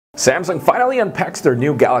Samsung finally unpacks their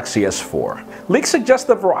new Galaxy S4. Leaks suggest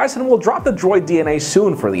that Verizon will drop the Droid DNA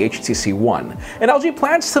soon for the HTC One, and LG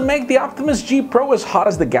plans to make the Optimus G Pro as hot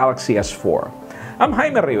as the Galaxy S4. I'm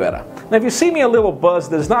Jaime Rivera. Now if you see me a little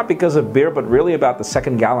buzzed, it's not because of beer, but really about the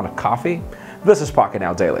second gallon of coffee. This is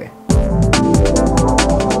Pocketnow Daily.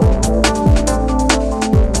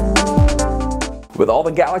 With all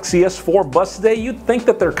the Galaxy S4 buzz today, you'd think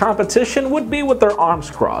that their competition would be with their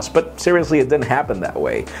arms crossed, but seriously, it didn't happen that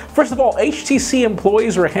way. First of all, HTC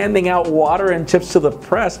employees were handing out water and chips to the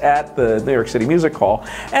press at the New York City Music Hall,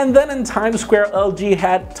 and then in Times Square, LG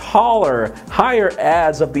had taller, higher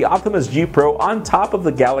ads of the Optimus G Pro on top of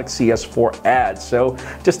the Galaxy S4 ads. So,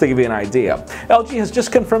 just to give you an idea, LG has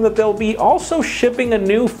just confirmed that they'll be also shipping a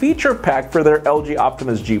new feature pack for their LG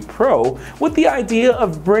Optimus G Pro, with the idea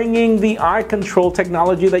of bringing the eye control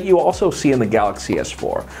technology that you also see in the Galaxy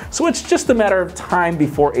S4. So it's just a matter of time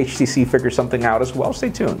before HTC figures something out as well. Stay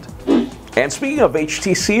tuned. And speaking of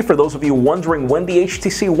HTC, for those of you wondering when the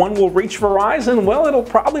HTC One will reach Verizon, well, it'll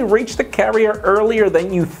probably reach the carrier earlier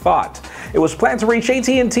than you thought. It was planned to reach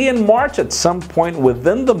AT&T in March at some point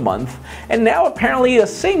within the month, and now apparently a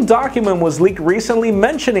same document was leaked recently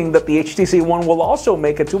mentioning that the HTC One will also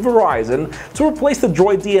make it to Verizon to replace the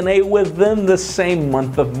Droid DNA within the same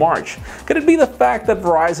month of March. Could it be the fact that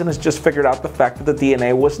Verizon has just figured out the fact that the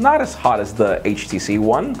DNA was not as hot as the HTC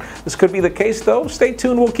One? This could be the case though. Stay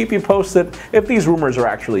tuned, we'll keep you posted if these rumors are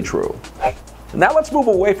actually true. Now let's move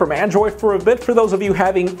away from Android for a bit. For those of you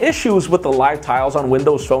having issues with the live tiles on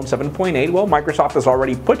Windows Phone 7.8, well, Microsoft is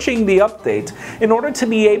already pushing the update in order to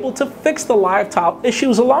be able to fix the live tile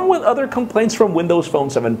issues along with other complaints from Windows Phone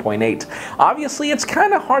 7.8. Obviously, it's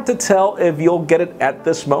kind of hard to tell if you'll get it at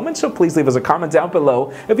this moment, so please leave us a comment down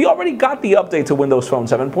below if you already got the update to Windows Phone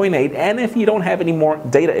 7.8 and if you don't have any more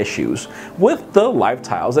data issues with the live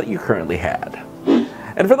tiles that you currently had.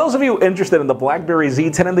 And for those of you interested in the BlackBerry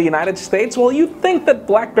Z10 in the United States, well, you'd think that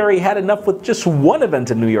BlackBerry had enough with just one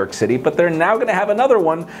event in New York City, but they're now going to have another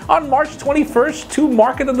one on March 21st to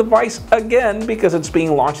market the device again because it's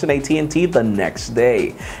being launched in AT&T the next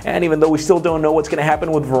day. And even though we still don't know what's going to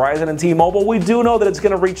happen with Verizon and T-Mobile, we do know that it's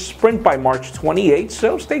going to reach Sprint by March 28th,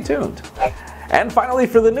 so stay tuned. And finally,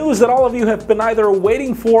 for the news that all of you have been either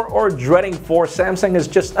waiting for or dreading for, Samsung has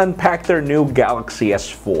just unpacked their new Galaxy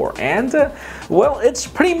S4. And, well, it's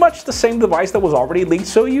pretty much the same device that was already leaked,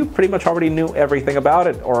 so you pretty much already knew everything about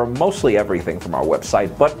it, or mostly everything from our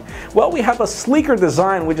website. But, well, we have a sleeker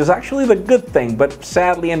design, which is actually the good thing, but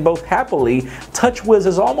sadly and both happily, TouchWiz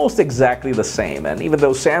is almost exactly the same. And even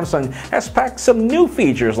though Samsung has packed some new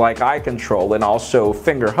features like eye control and also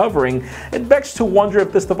finger hovering, it begs to wonder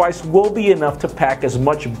if this device will be enough to pack as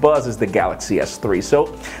much buzz as the Galaxy S3. So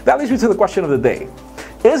that leads me to the question of the day.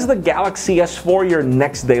 Is the Galaxy S4 your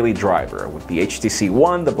next daily driver? With the HTC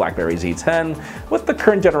One, the BlackBerry Z10, with the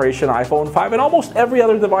current generation iPhone 5, and almost every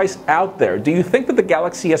other device out there, do you think that the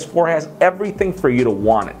Galaxy S4 has everything for you to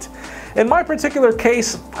want it? In my particular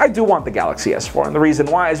case, I do want the Galaxy S4, and the reason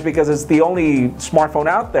why is because it's the only smartphone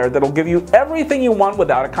out there that'll give you everything you want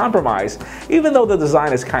without a compromise, even though the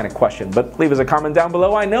design is kind of questioned. But leave us a comment down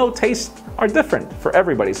below. I know tastes are different for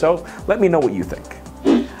everybody, so let me know what you think.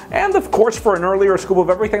 And of course, for an earlier scoop of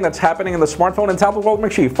everything that's happening in the smartphone and tablet world,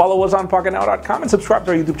 make sure you follow us on Pocketnow.com and subscribe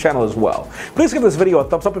to our YouTube channel as well. Please give this video a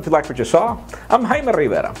thumbs up if you liked what you saw. I'm Jaime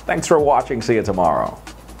Rivera. Thanks for watching. See you tomorrow.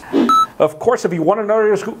 Of course, if you want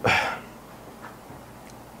another scoop,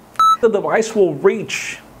 the device will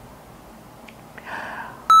reach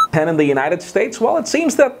 10 in the United States. Well, it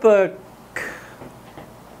seems that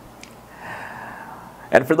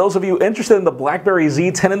and for those of you interested in the BlackBerry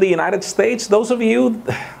Z10 in the United States, those of you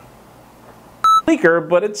weaker,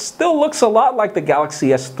 but it still looks a lot like the Galaxy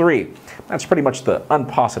S3. That's pretty much the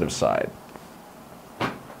unpositive side.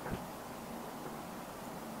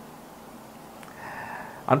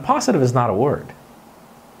 Unpositive is not a word.